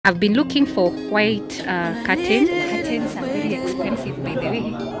I've been looking for white curtains. Curtains are very expensive, by the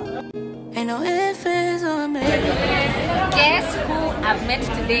way. Guess who I've met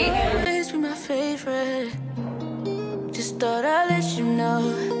today? My favorite. Just thought I'd let you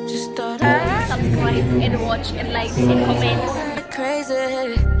know. Just thought I'd subscribe and watch and like and comment.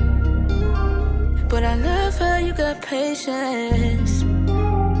 Crazy, but I love how you got patience.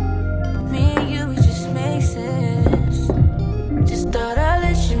 Me and you, we just make sense. Just thought I'd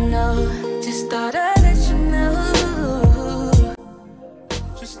let you know. Just thought I'd let you know.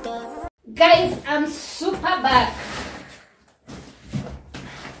 Just thought. Guys, I'm super back.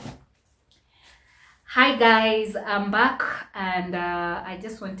 Hi guys, I'm back, and I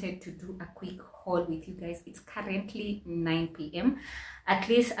just wanted to do a quick haul with you guys. It's currently 9 p.m. At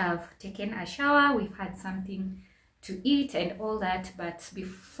least I've taken a shower, we've had something to eat and all that, but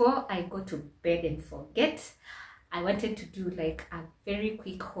before I go to bed and forget, I wanted to do like a very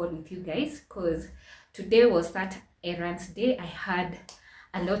quick haul with you guys, because today was that errands day. I had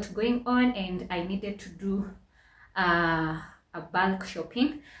a lot going on and I needed to do a bulk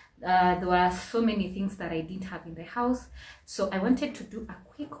shopping. There were so many things that I didn't have in the house, so I wanted to do a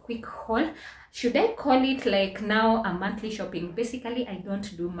quick haul. Should I call it like now a monthly shopping? Basically, I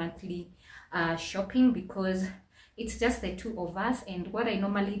don't do monthly shopping because it's just the two of us, and what I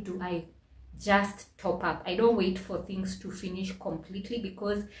normally do, I just top up. I don't wait for things to finish completely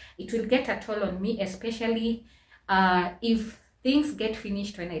because it will get a toll on me, especially if things get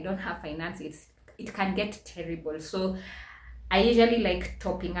finished when I don't have finances. It can get terrible. So I usually like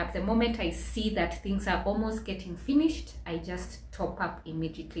topping up. The moment I see that things are almost getting finished, I just top up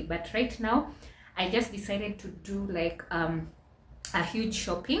immediately. But right now, I just decided to do like a huge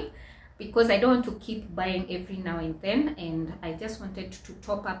shopping because I don't want to keep buying every now and then, and I just wanted to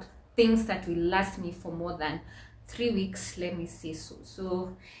top up things that will last me for more than 3 weeks, let me say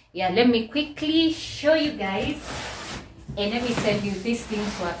so yeah, let me quickly show you guys, and let me tell you, these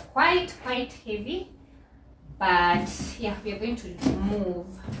things were quite heavy. But yeah, we are going to move.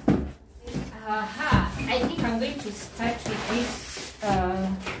 I think I'm going to start with this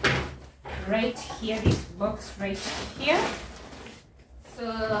right here, this box right here. So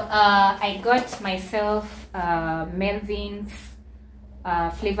I got myself Melvin's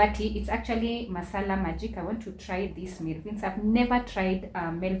flavor tea. It's actually Masala Magic. I want to try this Melvin's. I've never tried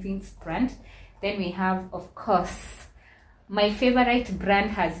Melvin's brand. Then we have, of course, my favorite brand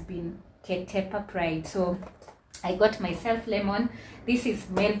has been Ketepa Pride. So I got myself lemon. This is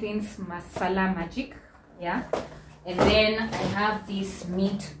Melvin's Masala Magic, yeah. And then I have this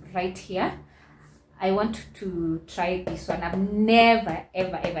mint right here. I want to try this one. I've never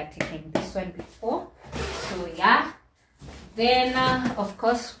ever taken this one before, so yeah. Then of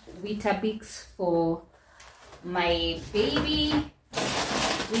course, Weetabix for my baby.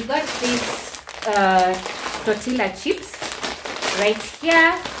 We got this tortilla chips right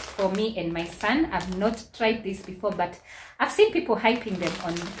here for me and my son. I've not tried this before, but I've seen people hyping them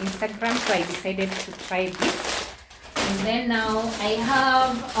on Instagram, so I decided to try this. And then now I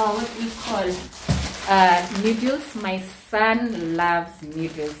have what we call noodles. My son loves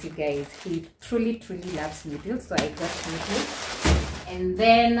noodles, you guys. He truly loves noodles, so I got noodles. And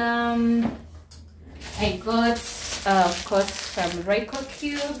then I got of course some Royco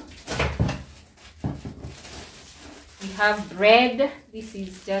cube. We have bread. This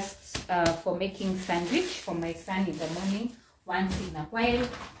is just for making sandwich for my son in the morning once in a while.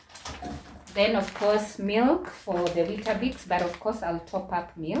 Then of course milk for the Weetabix, but of course I'll top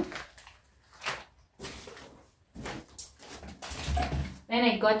up milk. Then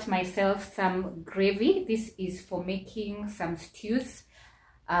I got myself some gravy. This is for making some stews.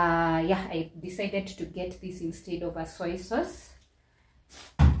 Yeah, I decided to get this instead of a soy sauce.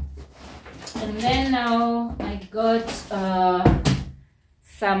 And then now I got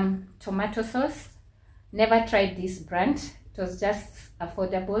some tomato sauce. Never tried this brand. It was just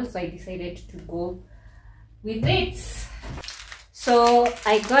affordable, so I decided to go with it. So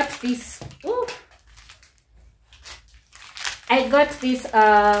I got this. Ooh, I got these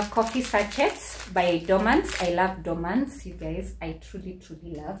coffee sachets by Dormans. I love Dormans, you guys. I truly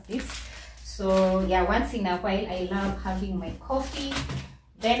love this. So yeah, once in a while I love having my coffee.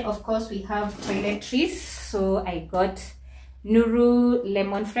 Then of course we have toiletries. So I got Nuru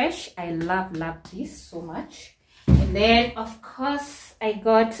Lemon Fresh. I love this so much. And then of course I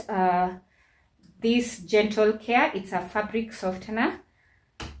got this Gentle Care. It's a fabric softener.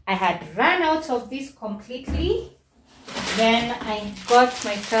 I had run out of this completely. Then I got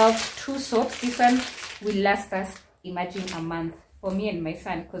myself 2 soaps. This one will last us, imagine, a month for me and my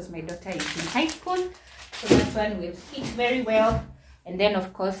son, because my daughter is in high school, so that one will fit very well. And then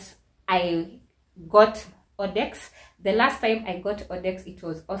of course I got Odex. The last time I got Odex, it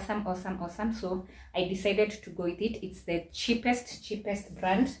was awesome. So I decided to go with it. It's the cheapest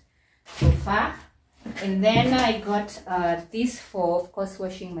brand so far. And then I got this for, of course,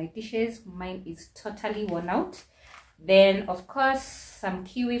 washing my dishes. Mine is totally worn out. Then of course some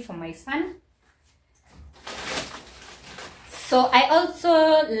kiwi for my son. So I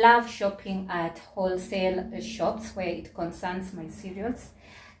also love shopping at wholesale shops where it concerns my cereals.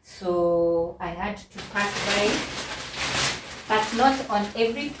 So I had to pass by, but not on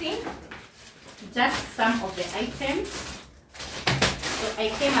everything, just some of the items. So I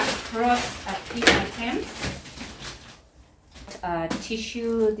came across a few items.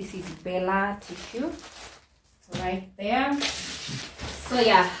 Tissue, this is Bella tissue right there. So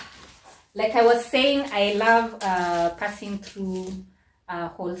yeah, like I was saying, I love passing through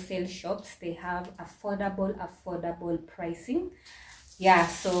wholesale shops. They have affordable pricing. Yeah,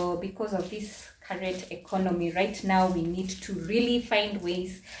 so because of this current economy right now, we need to really find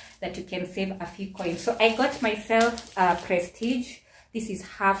ways that you can save a few coins. So I got myself Prestige. This is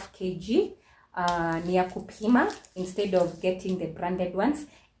half kg near kupima instead of getting the branded ones,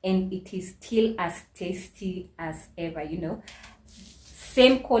 and it is still as tasty as ever, you know,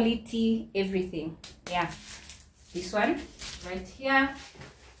 same quality, everything. Yeah, this one right here.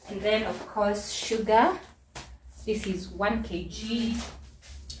 And then of course sugar. This is 1 kg.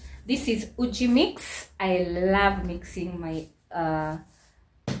 This is uji mix. I love mixing my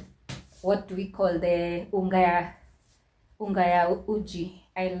what do we call the ungaya uji.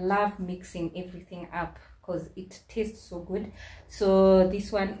 I love mixing everything up because it tastes so good. So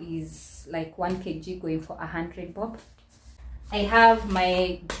this one is like 1 kg going for 100 bob. I have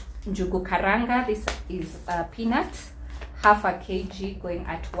my njugu karanga. This is peanut, half a kg going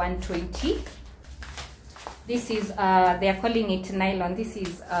at 120. This is they are calling it nylon. This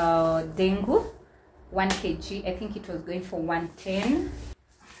is dengu, 1 kg. I think it was going for 110.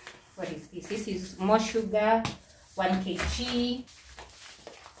 What is this? This is more sugar, 1 kg.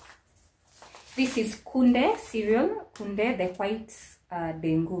 This is kunde cereal, kunde, the white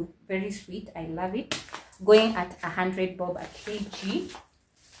dengu, very sweet. I love it. Going at 100 bob a kg.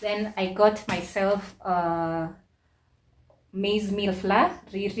 Then I got myself maize meal flour,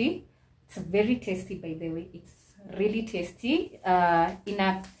 riri. It's very tasty, by the way. It's really tasty.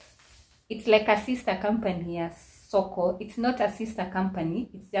 It's like a sister company as Soko. It's not a sister company.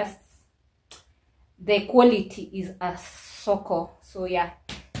 It's just the quality is a Soko. So yeah,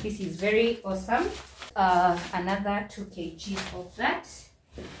 this is very awesome. Another 2 kg of that.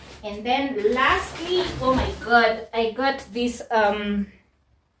 And then lastly, oh my god, I got this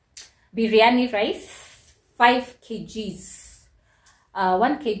biryani rice, 5 kgs.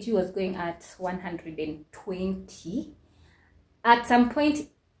 1 kg was going at 120. At some point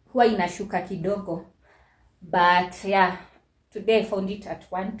huwa inashuka kidogo, but yeah, today I found it at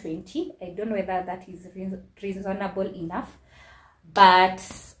 120. I don't know whether that is reasonable enough, but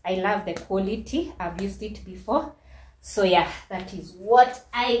I love the quality. I've used it before. So yeah, that is what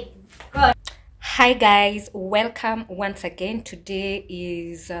I got. Hi guys, welcome once again. Today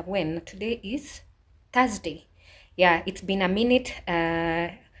is today is Thursday. Yeah, it's been a minute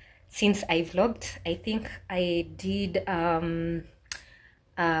since I vlogged. I think I did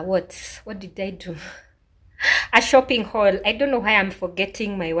what did I do? A shopping haul. I don't know why I'm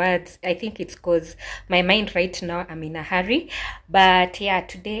forgetting my words. I think it's because my mind right now, I'm in a hurry. But yeah,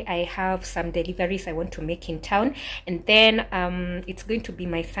 today I have some deliveries I want to make in town, and then it's going to be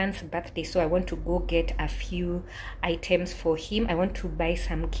my son's birthday, so I want to go get a few items for him. I want to buy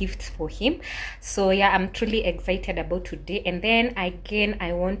some gifts for him. So yeah, I'm truly excited about today. And then again,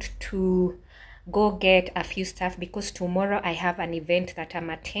 I want to go get a few stuff because tomorrow I have an event that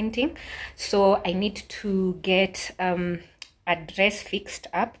I'm attending, so I need to get a dress fixed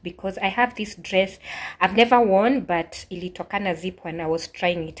up because I have this dress I've never worn, but ilitokana zip when I was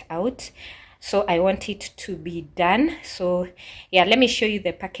trying it out, so I want it to be done. So yeah, let me show you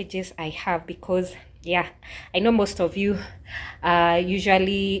the packages I have, because yeah, I know most of you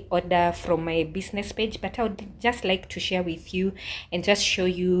usually order from my business page, but I would just like to share with you and just show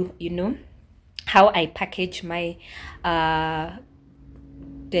you, you know, how I package my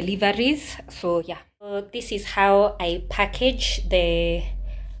deliveries. So yeah, so this is how I package the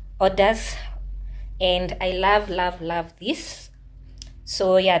orders, and I love this.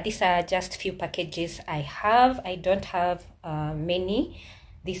 So yeah, these are just few packages I have. I don't have many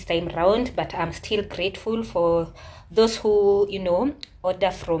this time round, but I'm still grateful for those who, you know,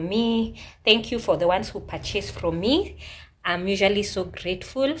 order from me. Thank you for the ones who purchase from me. I'm usually so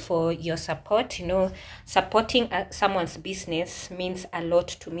grateful for your support. You know, supporting someone's business means a lot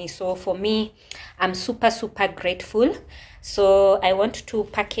to me. So for me, I'm super grateful. So I want to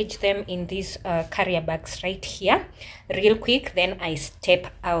package them in these carrier bags right here real quick, then I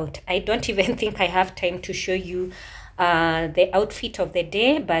step out. I don't even think I have time to show you the outfit of the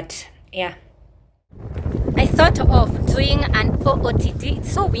day, but yeah, I thought of doing an OOTD.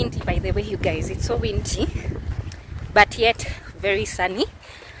 It's so windy, by the way, you guys. It's so windy, but yet very sunny.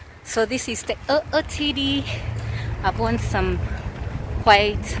 So this is the OOTD. I've worn some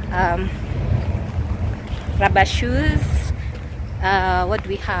white rubber shoes. What do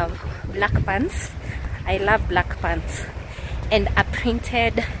we have? Black pants. I love black pants. And a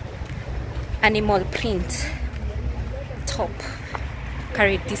printed animal print top.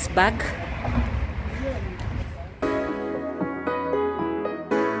 Carried this bag.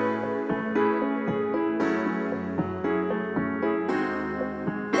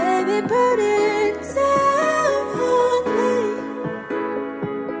 Baby, put it down on me.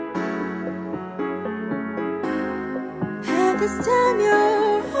 Have this time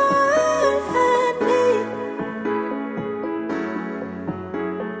your heart and me.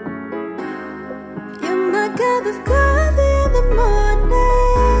 You're my cup of coffee in the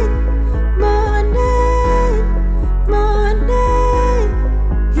morning, morning, morning.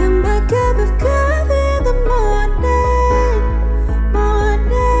 You're my cup of coffee in the morning,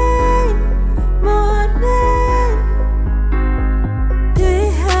 morning, morning. Do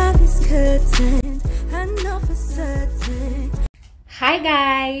you have these curtains? I know for certain. Hi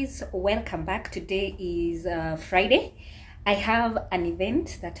guys, welcome back. Today is Friday. I have an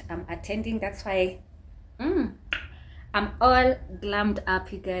event that I'm attending. That's why I'm all glammed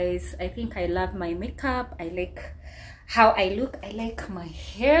up, you guys. I think I love my makeup. I like how I look. I like my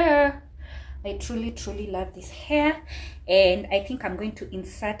hair. I truly love this hair, and I think I'm going to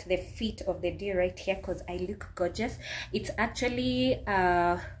insert the fit of the day right here because I look gorgeous. It's actually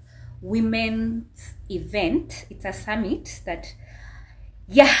a women's event. It's a summit that,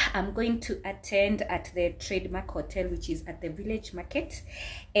 yeah, I'm going to attend at the Trademark Hotel, which is at the Village Market,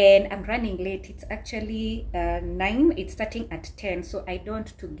 and I'm running late. It's actually 9. It's starting at 10, so I don't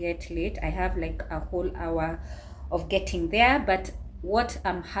want to get late. I have like a whole hour of getting there, but what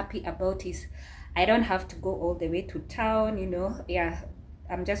I'm happy about is I don't have to go all the way to town, you know. Yeah,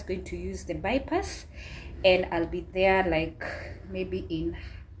 I'm just going to use the bypass, and I'll be there like maybe in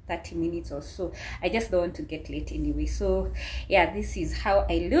 30 minutes or so. I just don't want to get late anyway. So yeah, this is how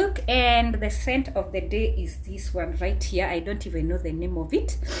I look, and the scent of the day is this one right here. I don't even know the name of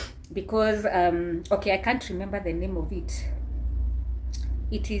it because okay, I can't remember the name of it.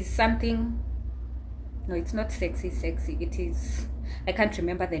 It is something, no, it's not sexy. It is, I can't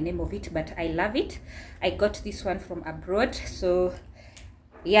remember the name of it, but I love it. I got this one from abroad. So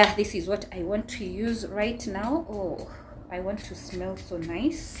yeah, this is what I want to use right now. Oh, I want to smell so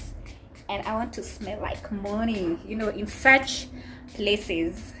nice, and I want to smell like morning. You know, in such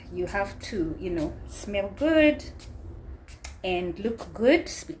places you have to, you know, smell good and look good,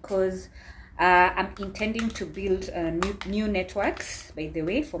 because I'm intending to build new networks, by the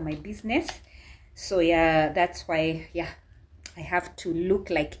way, for my business. So yeah, that's why, yeah, I have to look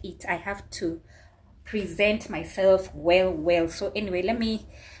like it. I have to present myself well. So anyway, let me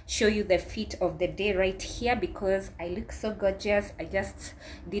show you the fit of the day right here, because I look so gorgeous. I just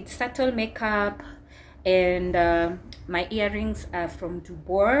did subtle makeup, and my earrings are from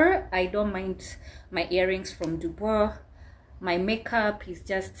Dubois. I don't mind my earrings from Dubois. My makeup is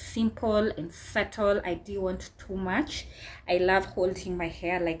just simple and subtle. I didn't want too much. I love holding my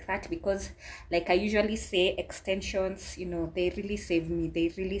hair like that because, like I usually say, extensions, you know, they really save me.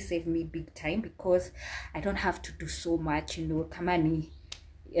 They really save me big time, because I don't have to do so much, you know. Kamani,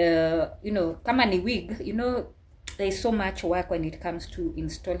 you know, kamani wig, you know, there's so much work when it comes to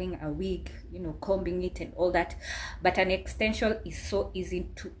installing a wig, you know, combing it and all that, but an extension is so easy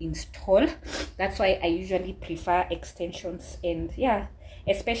to install. That's why I usually prefer extensions, and yeah,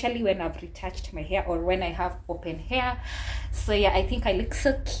 especially when I've retouched my hair or when I have open hair. So yeah, I think I look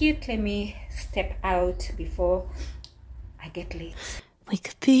so cute. Let me step out before I get late. We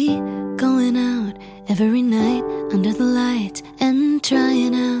could be going out every night under the lights and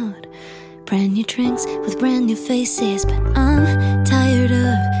trying out brand new drinks with brand new faces, but I'm tired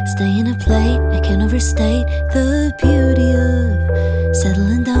of staying up late. I can't overstate the beauty of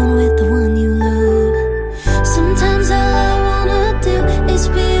settling down with the one you love. Sometimes all I wanna do is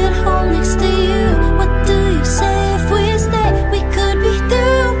be at home next to you. What do you say if we stay? We could be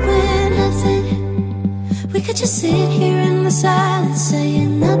doing nothing. We could just sit here in the silence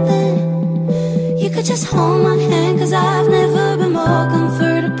saying nothing. You could could just hold my hand, cause I've never been more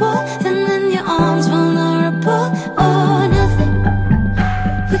comfortable than in your arms, vulnerable or nothing.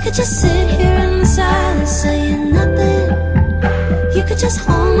 We could just sit here in the silence, saying nothing. You could just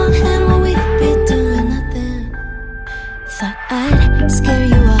hold my hand while we'd be doing nothing. Thought I'd scare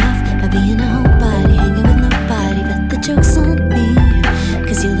you off by being a homebody, hanging with nobody, but the joke's on me,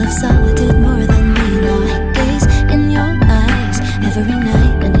 cause you love solitude more than me. Now I gaze in your eyes every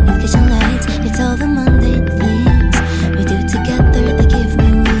night underneath kitchen lights. It's all the mundane things we do together that give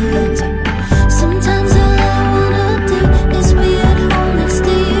me wings. Sometimes all I wanna do is be at home next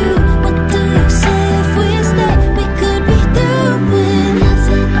to you. What do you say if we stay? We could be doing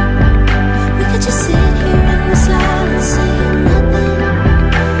nothing. We could just sit here in the silence, saying nothing.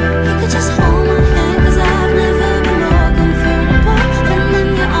 You could just hold my hand, cause I've never been more comfortable than in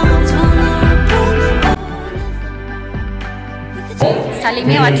your arms, vulnerable or nothing.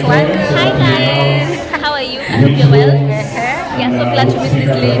 Salimia watu wangu. Hi guys, how are you? I hope you're well. We are so glad to miss this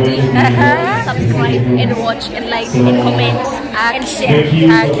lady. Subscribe and watch and like and comment and share.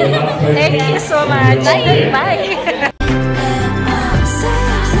 Thank you so much. Bye. Bye.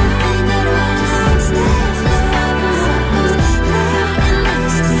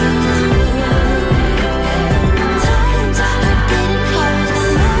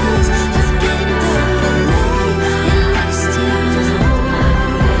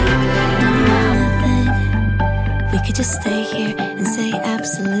 We could just stay here and say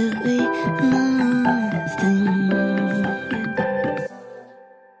absolutely nothing.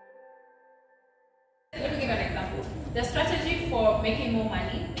 Let me give an example. The strategy for making more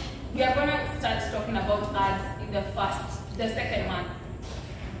money, we are gonna start talking about ads in the second month,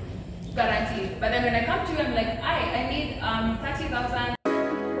 guaranteed. But then when I come to you, I'm like, I need 30,000.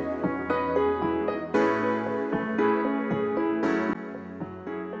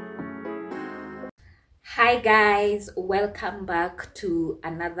 Hi guys, welcome back to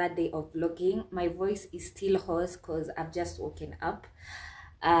another day of vlogging. My voice is still hoarse because I've just woken up.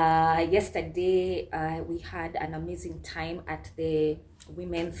 Yesterday we had an amazing time at the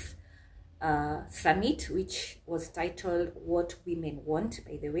women's summit, which was titled What Women Want.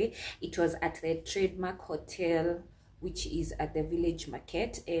 By the way, it was at the Trademark Hotel, which is at the Village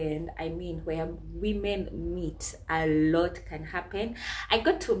Market, and I mean, where women meet, a lot can happen. I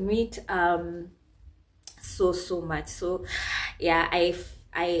got to meet so much. So yeah, I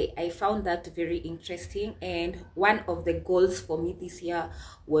found that very interesting, and one of the goals for me this year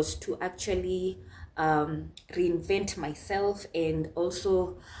was to actually reinvent myself and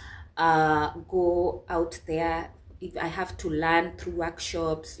also go out there. If I have to learn through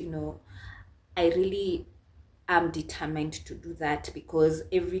workshops, you know, I really am determined to do that, because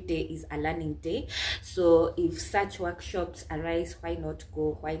every day is a learning day. So if such workshops arise, why not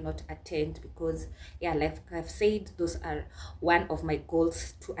go, why not attend? Because yeah, like I've said, those are one of my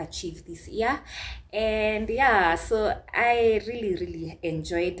goals to achieve this year. And yeah, so I really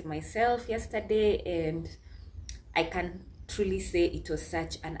enjoyed myself yesterday, and I can truly say it was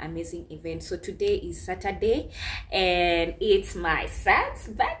such an amazing event. So today is Saturday and it's my son's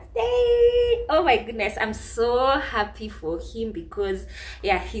birthday. Oh my goodness, I'm so happy for him, because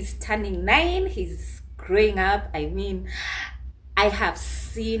yeah, he's turning 9, he's growing up. I mean, I have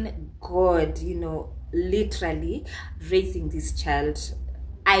seen God, you know, literally raising this child.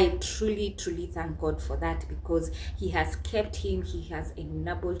 I truly thank God for that, because he has kept him, he has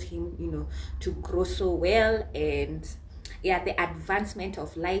enabled him, you know, to grow so well, and yeah, the advancement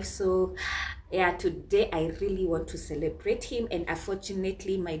of life. So yeah, today I really want to celebrate him, and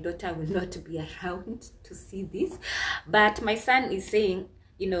unfortunately my daughter will not be around to see this, but my son is saying,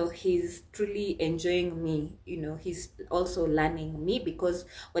 you know, he's truly enjoying me, you know, he's also learning me, because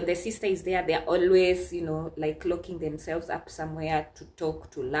when the sister is there, they're always, you know, like locking themselves up somewhere to talk,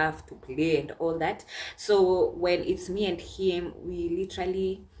 to laugh, to play and all that. So when it's me and him, we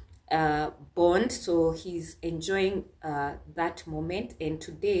literally bond. So he's enjoying that moment, and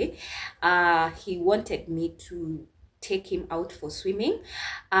today he wanted me to take him out for swimming.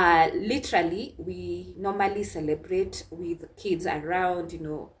 Literally, we normally celebrate with kids around, you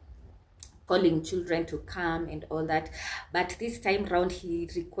know, calling children to come and all that, but this time round he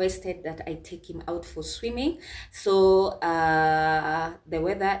requested that I take him out for swimming. So the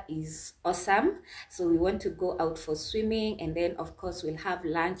weather is awesome, so we want to go out for swimming, and then of course we'll have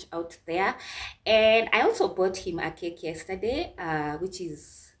lunch out there. And I also bought him a cake yesterday, which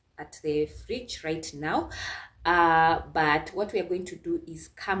is at the fridge right now. but what we are going to do is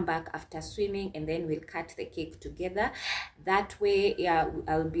come back after swimming, and then we'll cut the cake together. That way, yeah,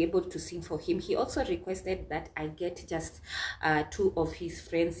 I'll be able to sing for him. He also requested that I get just 2 of his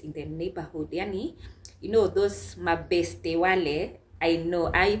friends in the neighborhood. Yani, you know, those mabeste wale.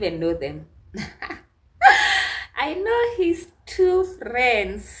 I even know them. I know his 2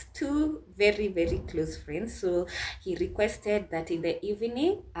 friends, 2 very, very close friends. So he requested that in the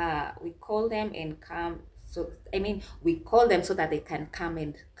evening, we call them and come. So, I mean, we call them so that they can come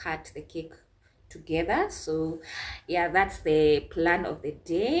and cut the cake together. So, yeah, that's the plan of the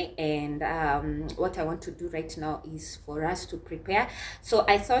day. And what I want to do right now is for us to prepare. So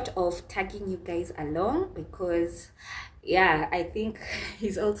I thought of tagging you guys along because, yeah, I think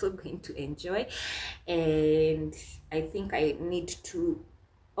he's also going to enjoy, and I think I need to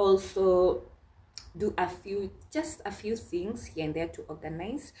also do just a few things here and there to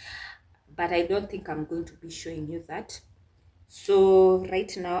organize, but I don't think I'm going to be showing you that. So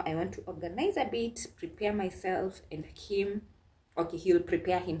right now I want to organize a bit, prepare myself, and him, okay, he'll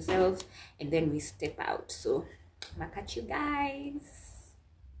prepare himself, and then we step out. So I'll catch you guys.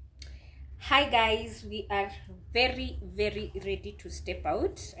 Hi guys, we are very, very ready to step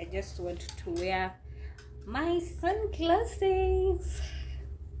out. I just want to wear my sunglasses.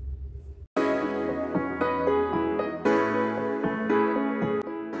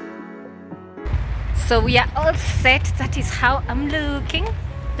 So we are all set. That is how I'm looking.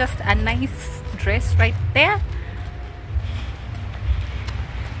 Just a nice dress right there.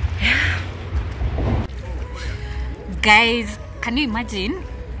 Guys, can you imagine?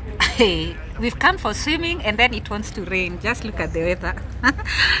 Hey, we've come for swimming and then it wants to rain. Just look at the weather.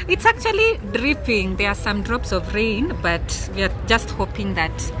 It's actually dripping. There are some drops of rain, but we are just hoping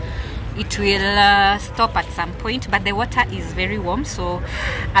that it will stop at some point. But the water is very warm, so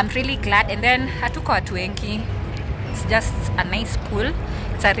I'm really glad. And then hatuko watu wengi. It's just a nice pool.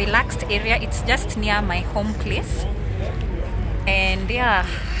 It's a relaxed area. It's just near my home place. And yeah,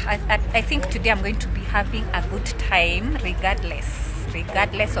 I think today I'm going to be having a good time regardless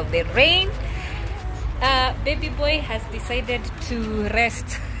of the rain. Baby boy has decided to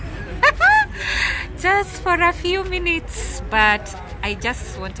rest just for a few minutes, but I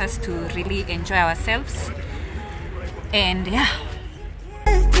just want us to really enjoy ourselves. And yeah,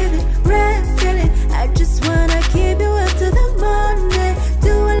 I just wanna keep you up to the morning,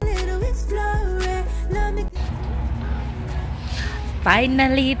 do a little exploring.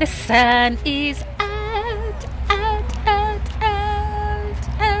 finally the sun is out.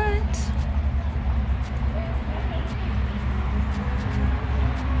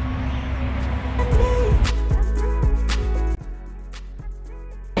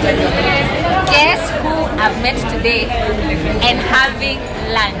 Guess who I've met today and having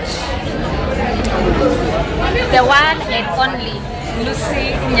lunch? The one and only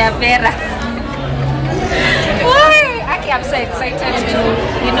Lucy Nyabera. I'm so excited to,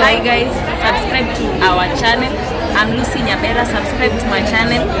 you know. Hi guys, subscribe to our channel. I'm Lucy Nyabera. Subscribe to my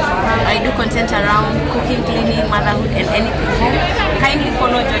channel. I do content around cooking, cleaning, motherhood, and anything home. Kindly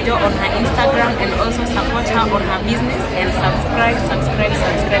follow Jojo on her Instagram and also support her on her business, and subscribe to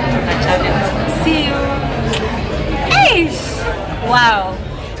her channel. See you. Hey! Wow.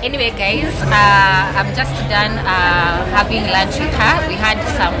 Anyway guys, I'm just done having lunch with her. We had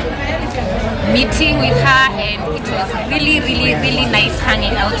some meeting with her and it was really nice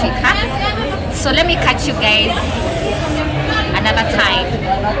hanging out with her. So let me catch you guys another time.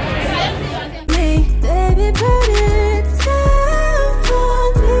 Baby, put it down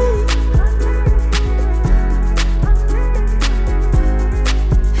for me.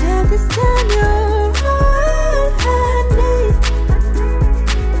 Have this time you're all I need.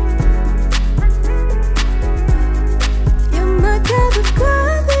 You're my cup of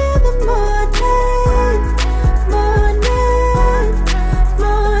coffee in the morning,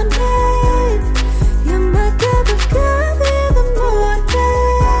 morning. You're my cup of coffee in the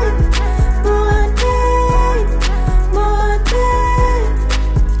morning, morning.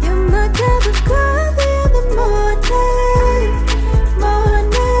 You're my cup of coffee in the morning,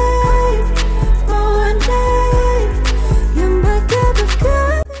 morning. You're my cup of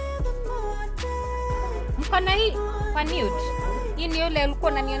coffee in the morning. Mkono hii kwa nude. Hii ni yule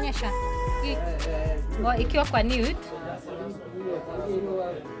ulikuwa unanionyesha. Hii. Ikiwa kwa nude.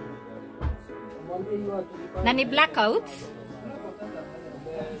 Na ni blackout.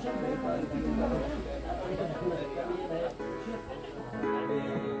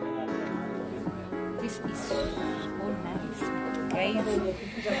 this is so nice, guys.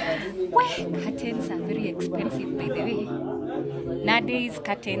 Well, curtains are very expensive, by the way. Nowadays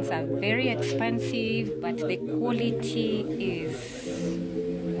curtains are very expensive, but the quality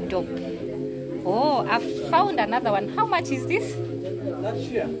is dope. Oh, I've found another one. How much is this?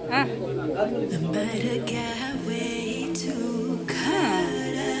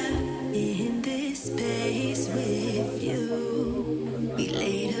 In this space with you, we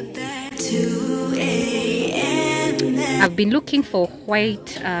later back 2 a.m. I've been looking for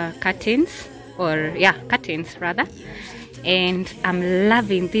white curtains, or yeah, curtains rather, and I'm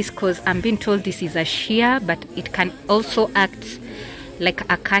loving this because I'm being told this is a sheer, but it can also act like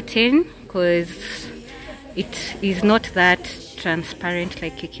a curtain because it is not that transparent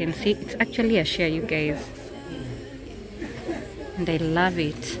like you can see. It's actually a sheer, you guys, and I love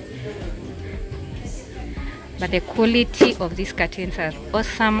it. But the quality of these curtains are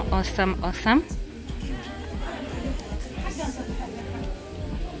awesome, awesome, awesome.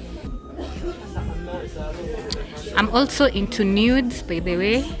 I'm also into nudes, by the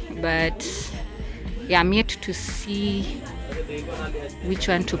way, but yeah, I'm yet to see which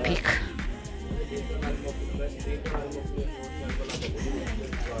one to pick.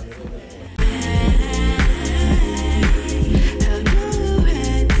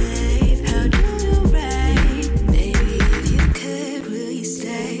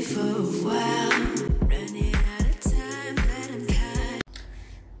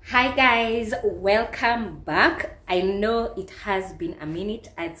 Hi guys, welcome back. I know it has been a minute,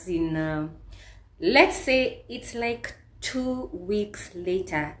 as in let's say it's like 2 weeks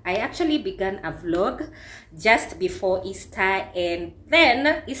later. I actually began a vlog just before Easter, and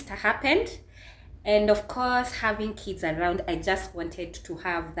then Easter happened, and of course, having kids around, I just wanted to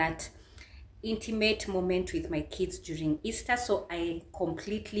have that intimate moment with my kids during Easter, so I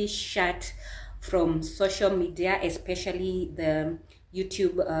completely shut from social media, especially the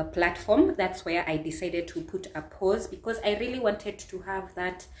YouTube platform. That's where I decided to put a pause, because I really wanted to have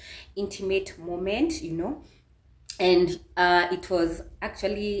that intimate moment, you know. And it was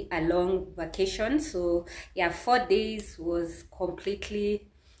actually a long vacation, so yeah, 4 days was completely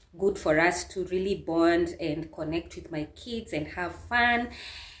good for us to really bond and connect with my kids and have fun.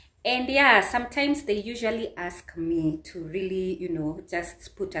 And yeah, sometimes they usually ask me to really, you know,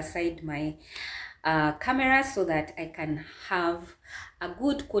 just put aside my camera so that I can have a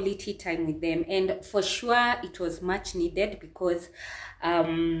good quality time with them. And for sure it was much needed, because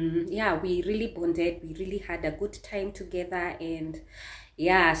yeah, we really bonded, we really had a good time together. And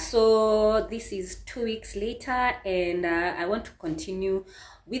yeah, so this is 2 weeks later, and I want to continue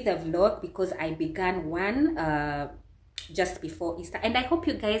with the vlog because I began one just before Easter, and I hope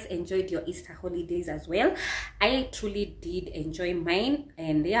you guys enjoyed your Easter holidays as well. I truly did enjoy mine,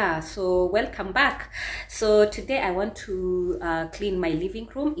 and yeah, so welcome back. So today I want to clean my living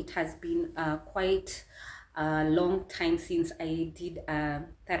room. It has been quite a long time since I did a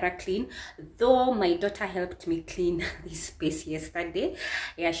thorough clean, though my daughter helped me clean this space yesterday.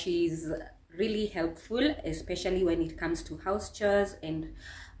 Yeah, she's really helpful, especially when it comes to house chores and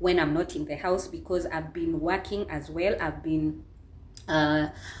when I'm not in the house, because I've been working as well. I've been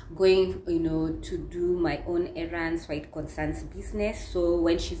going, you know, to do my own errands where it concerns business. So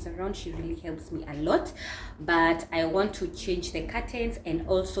when she's around, she really helps me a lot. But I want to change the curtains and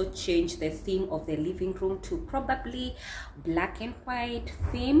also change the theme of the living room to probably black and white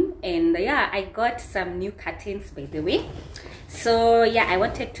theme. And yeah, I got some new curtains, by the way. So yeah, I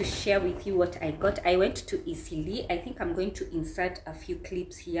wanted to share with you what I got. I went to Isili. I think I'm going to insert a few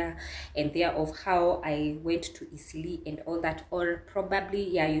clips here and there of how I went to Isili and all that, or probably,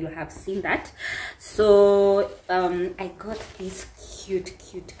 yeah, you'll have seen that. So I got these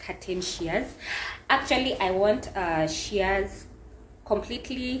cute curtain shears. Actually, I want shears,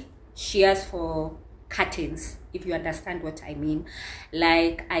 completely shears for curtains, if you understand what I mean.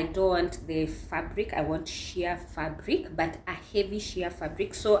 Like, I don't want the fabric, I want sheer fabric, but a heavy sheer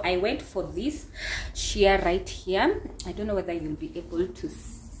fabric. So I went for this sheer right here. I don't know whether you'll be able to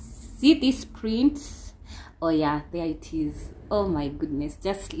see this print. Oh yeah, there it is. Oh my goodness,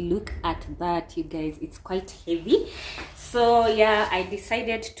 just look at that, you guys. It's quite heavy. So yeah, I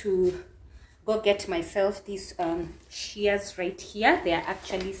decided to go get myself these shears right here. They are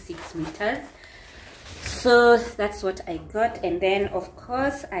actually 6 meters. So that's what I got. And then of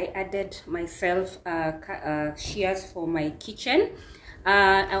course I added myself shears for my kitchen.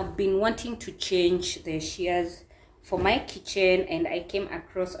 I've been wanting to change the shears for my kitchen, and I came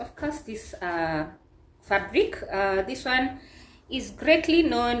across, of course, this fabric. This one is greatly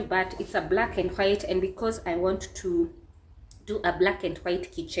known, but it's a black and white, and because I want to do a black and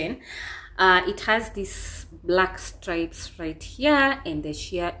white kitchen, It has these black stripes right here, and the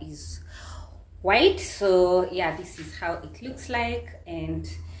sheer is white. So yeah, this is how it looks like, and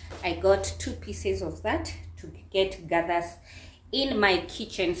I got 2 pieces of that to get gathers in my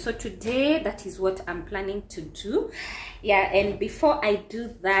kitchen. So today, that is what I'm planning to do. Yeah, and before I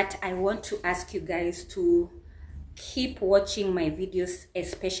do that, I want to ask you guys to keep watching my videos,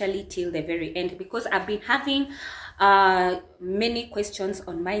 especially till the very end, because I've been having many questions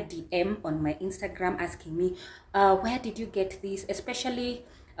on my DM on my Instagram asking me, where did you get this? Especially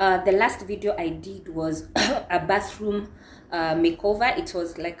the last video I did was a bathroom makeover. It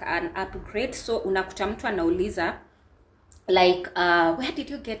was like an upgrade. So unakuta mtu anauliza like, where did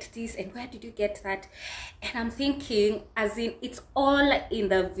you get this and where did you get that? And I'm thinking, as in, it's all in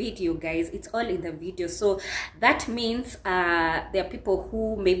the video, guys. It's all in the video. So that means there are people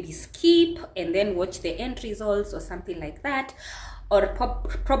who maybe skip and then watch the end results or something like that, or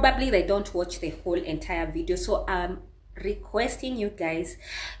probably they don't watch the whole entire video. So I'm requesting you guys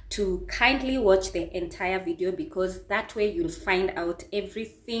to kindly watch the entire video, because that way you'll find out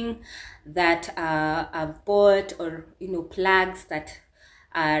everything that I've bought, or plugs that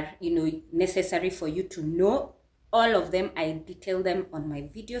are necessary for you to know. All of them, I detail them on my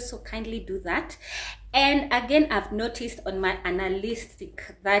video, so kindly do that. And again, I've noticed on my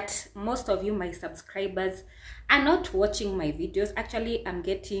analytic that most of you, my subscribers, are not watching my videos. Actually, I'm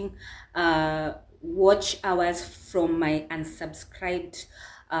getting watch hours from my unsubscribed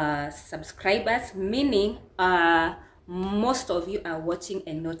subscribers, meaning most of you are watching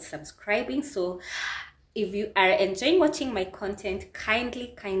and not subscribing. So if you are enjoying watching my content,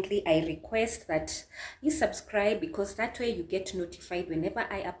 kindly I request that you subscribe, because that way you get notified whenever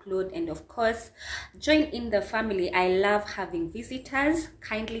I upload. And of course, join in the family. I love having visitors.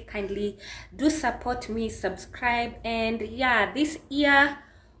 Kindly do support me, subscribe. And yeah, this year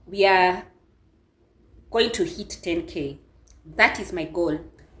we are going to hit 10K. That is my goal.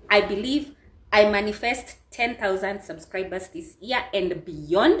 I believe I manifest 10,000 subscribers this year and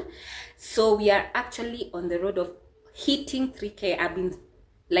beyond. So we are actually on the road of hitting 3K. I've been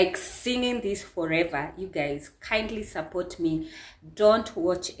like singing this forever. You guys, kindly support me. Don't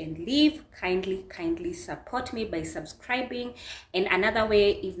watch and leave. Kindly support me by subscribing. And another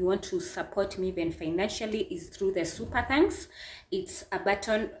way, if you want to support me even financially, is through the super thanks. It's a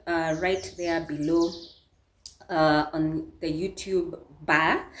button right there below on the YouTube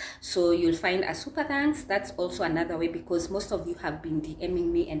bar. So you'll find a super thanks. That's also another way, because most of you have been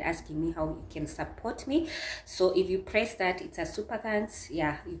DMing me and asking me how you can support me. So if you press that, it's a super thanks.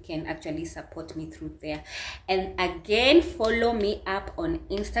 Yeah, you can actually support me through there. And again, follow me up on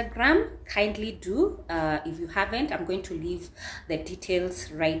Instagram. Kindly do. If you haven't, I'm going to leave the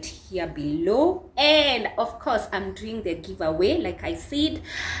details right here below. And of course, I'm doing the giveaway. Like I said,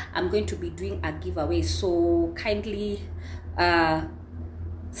 I'm going to be doing a giveaway. So kindly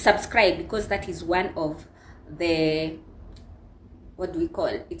subscribe, because that is one of the, what do we call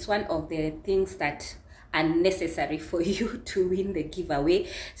it? It's one of the things that are necessary for you to win the giveaway.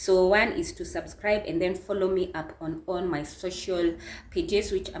 So one is to subscribe, and then follow me up on all my social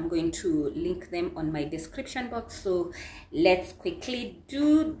pages, which I'm going to link them on my description box. So let's quickly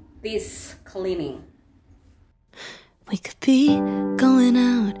do this cleaning. We could be going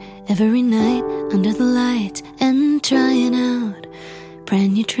out every night under the lights and trying out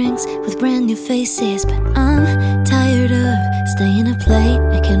brand new drinks with brand new faces. But I'm tired of staying up late.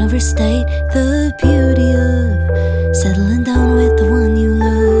 I can't overstate the beauty of settling down with the one you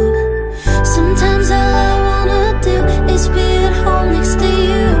love. Sometimes all I wanna do is be at home next to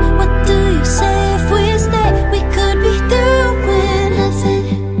you. What do you say if we stay? We could be doing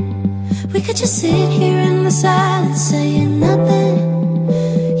nothing. We could just sit here in the silence saying nothing.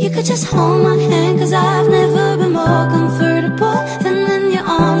 You could just hold my hand, cause I've never been more comfortable than in your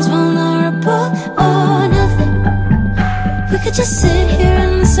arms, vulnerable or nothing. We could just sit here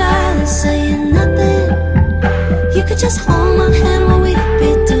in the silence saying nothing. You could just hold my hand while we'd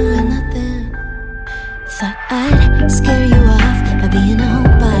be doing nothing. Thought I'd scare you off by being a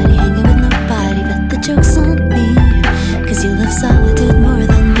homebody, hanging with nobody, but the joke's on me, cause you love solitude more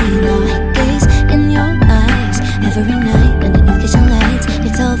than me. Now I gaze in your eyes every night underneath kitchen lights.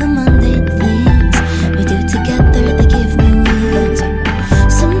 It's all the mundane things we do together that give me wings.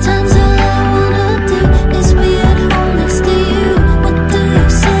 Sometimes all I wanna do is be at home next to you. What do you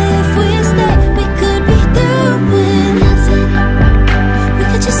say if we stay? We could be doing nothing. We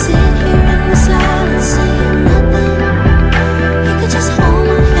could just sit here in the silence saying nothing.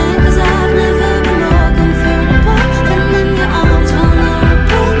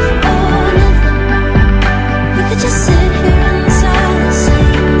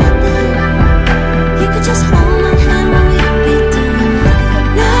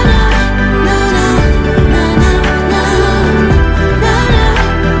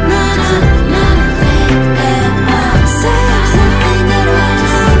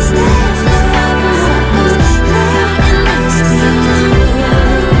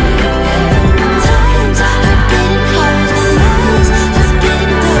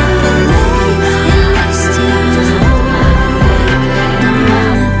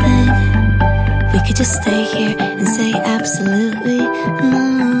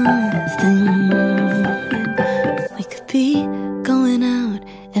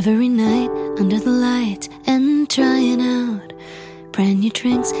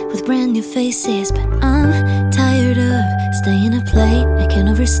 right. I can't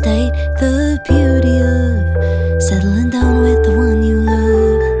overstate the beauty of settling down with the one you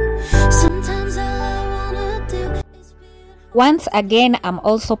love. Sometimes all I wanna do is be. Once again, I'm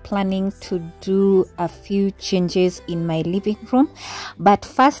also planning to do a few changes in my living room, but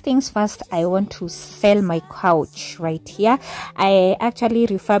first things first, I want to sell my couch right here. I actually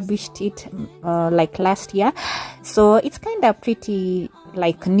refurbished it like last year, so it's kind of pretty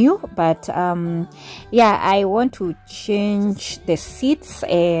like new, but yeah, I want to change the seats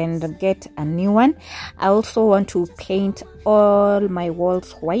and get a new one. I also want to paint all my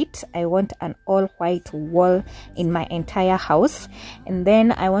walls white. I want an all white wall in my entire house, and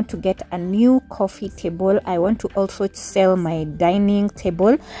then I want to get a new coffee table. I want to also sell my dining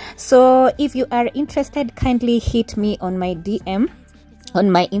table. So if you are interested, kindly hit me on my DM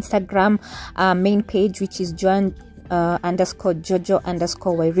on my Instagram main page, which is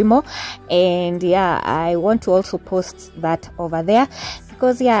 _Jojo_Wairimo, and yeah, I want to also post that over there,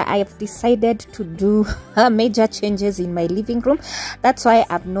 because yeah, I have decided to do major changes in my living room. That's why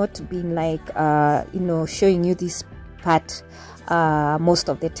I've not been like showing you this part most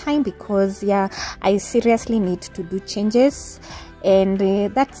of the time, because yeah, I seriously need to do changes. And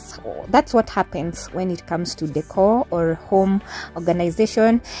that's what happens when it comes to decor or home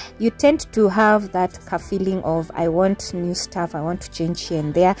organization. You tend to have that feeling of, I want new stuff, I want to change here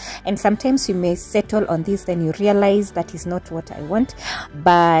and there, and sometimes you may settle on this, then you realize that is not what I want.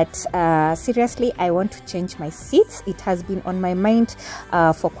 But seriously, I want to change my seats. It has been on my mind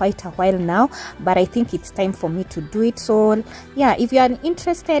for quite a while now, but I think it's time for me to do it. So yeah, if you are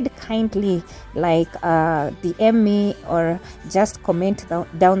interested, kindly like DM me or just comment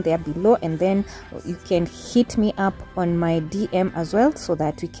down there below, and then you can hit me up on my DM as well, so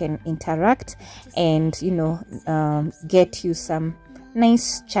that we can interact and get you some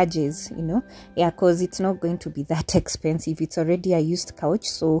nice charges, yeah, because it's not going to be that expensive. It's already a used couch,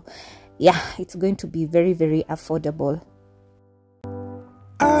 so yeah, it's going to be very, very affordable.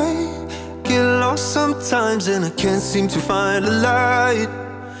 I get lost sometimes and I can't seem to find a light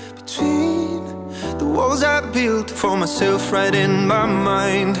between the walls I built for myself right in my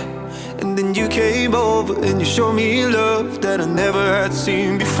mind. And then you came over and you showed me love that I never had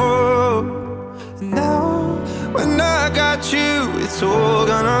seen before. And now, when I got you, it's all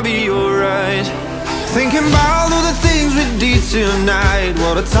gonna be alright. Thinking about all the things we did tonight.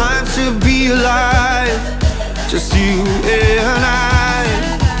 What a time to be alive. Just you and I.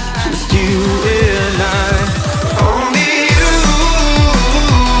 Just you and I. Only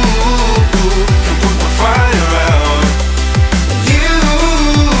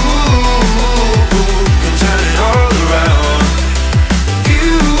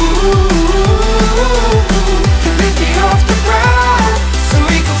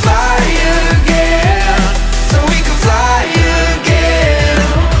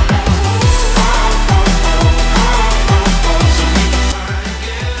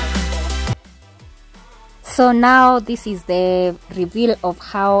So now this is the reveal of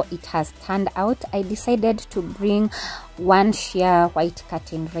how it has turned out. I decided to bring one sheer white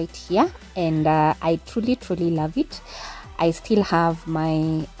curtain right here, and I truly love it. I still have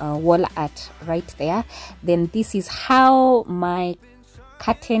my wall art right there. Then this is how my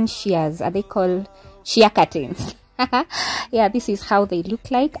curtain shears, are they called sheer curtains? Yeah, this is how they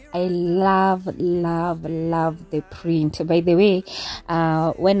look like. I love the print. By the way,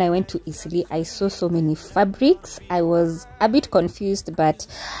 when I went to Italy, I saw so many fabrics. I was a bit confused, but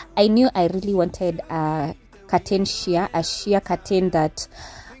I knew I really wanted a curtain sheer, a sheer curtain that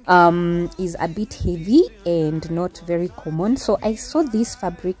is a bit heavy and not very common. So I saw this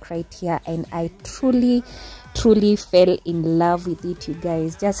fabric right here, and I truly fell in love with it. You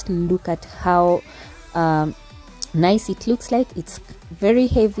guys, just look at how nice it looks like. It's very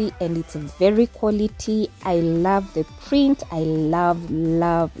heavy and it's very quality. I love the print. I love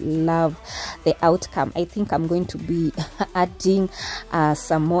the outcome. I think I'm going to be adding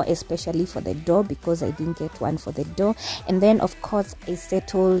some more, especially for the door, because I didn't get one for the door. And then of course I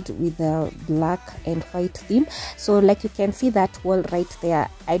settled with the black and white theme. So like you can see that wall right there,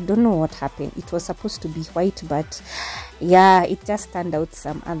 I don't know what happened. It was supposed to be white, but yeah, it just turned out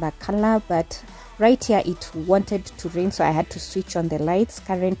some other color. But right here it wanted to rain, so I had to switch on the lights.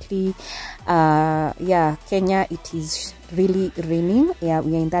 Currently yeah, Kenya, it is really raining. Yeah,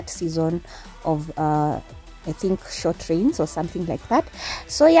 we are in that season of I think short rains or something like that.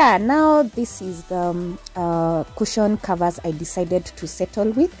 So yeah, now this is the cushion covers I decided to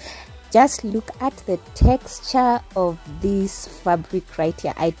settle with. Just look at the texture of this fabric right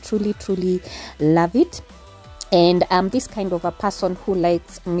here. I truly love it. And I'm this kind of a person who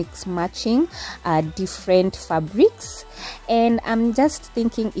likes mix matching different fabrics. And I'm just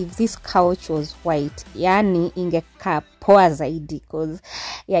thinking, if this couch was white, yani ingekaa poa zaidi, because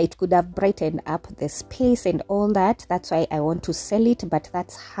yeah, it could have brightened up the space and all that. That's why I want to sell it, but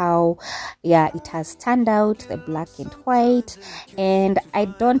that's how, yeah, it has turned out, the black and white. And I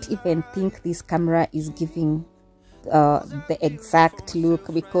don't even think this camera is giving the exact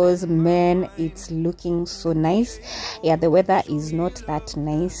look, because man, it's looking so nice. Yeah, the weather is not that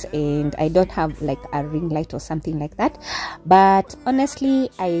nice, and I don't have like a ring light or something like that, but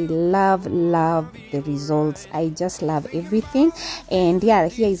honestly, I love the results. I just love everything. And yeah,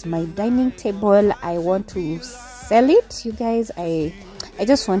 here is my dining table. I want to sell it, you guys. I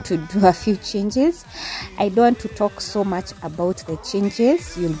just want to do a few changes. I don't want to talk so much about the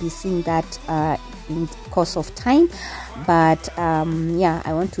changes. You'll be seeing that in course of time, but yeah,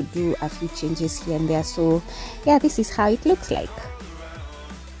 I want to do a few changes here and there. So yeah, this is how it looks like.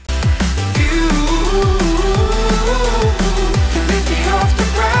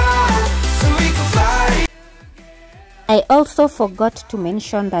 I also forgot to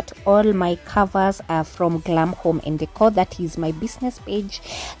mention that all my covers are from Glam Home and Decor. That is my business page.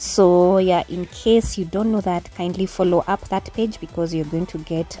 So yeah, in case you don't know that, kindly follow up that page, because you're going to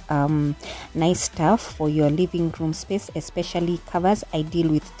get nice stuff for your living room space, especially covers. I deal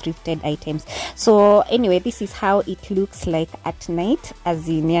with thrifted items. So anyway, this is how it looks like at night, as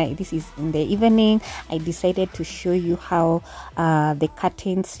in, yeah, this is in the evening. I decided to show you how the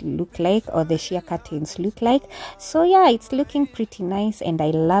curtains look like, or the sheer curtains look like. So yeah, it's looking pretty nice and I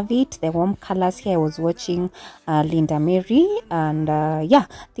love it. The warm colors here. I was watching Linda Mary, and yeah,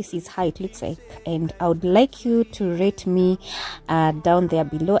 this is how it looks like. And I would like you to rate me down there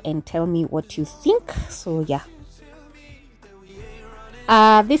below and tell me what you think. So yeah,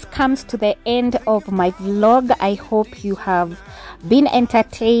 this comes to the end of my vlog. I hope you have been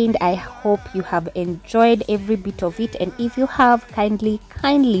entertained. I hope you have enjoyed every bit of it, and if you have, kindly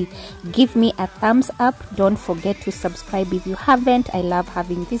give me a thumbs up. Don't forget to subscribe if you haven't. I love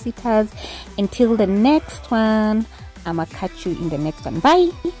having visitors. Until the next one, I'ma catch you in the next one. Bye.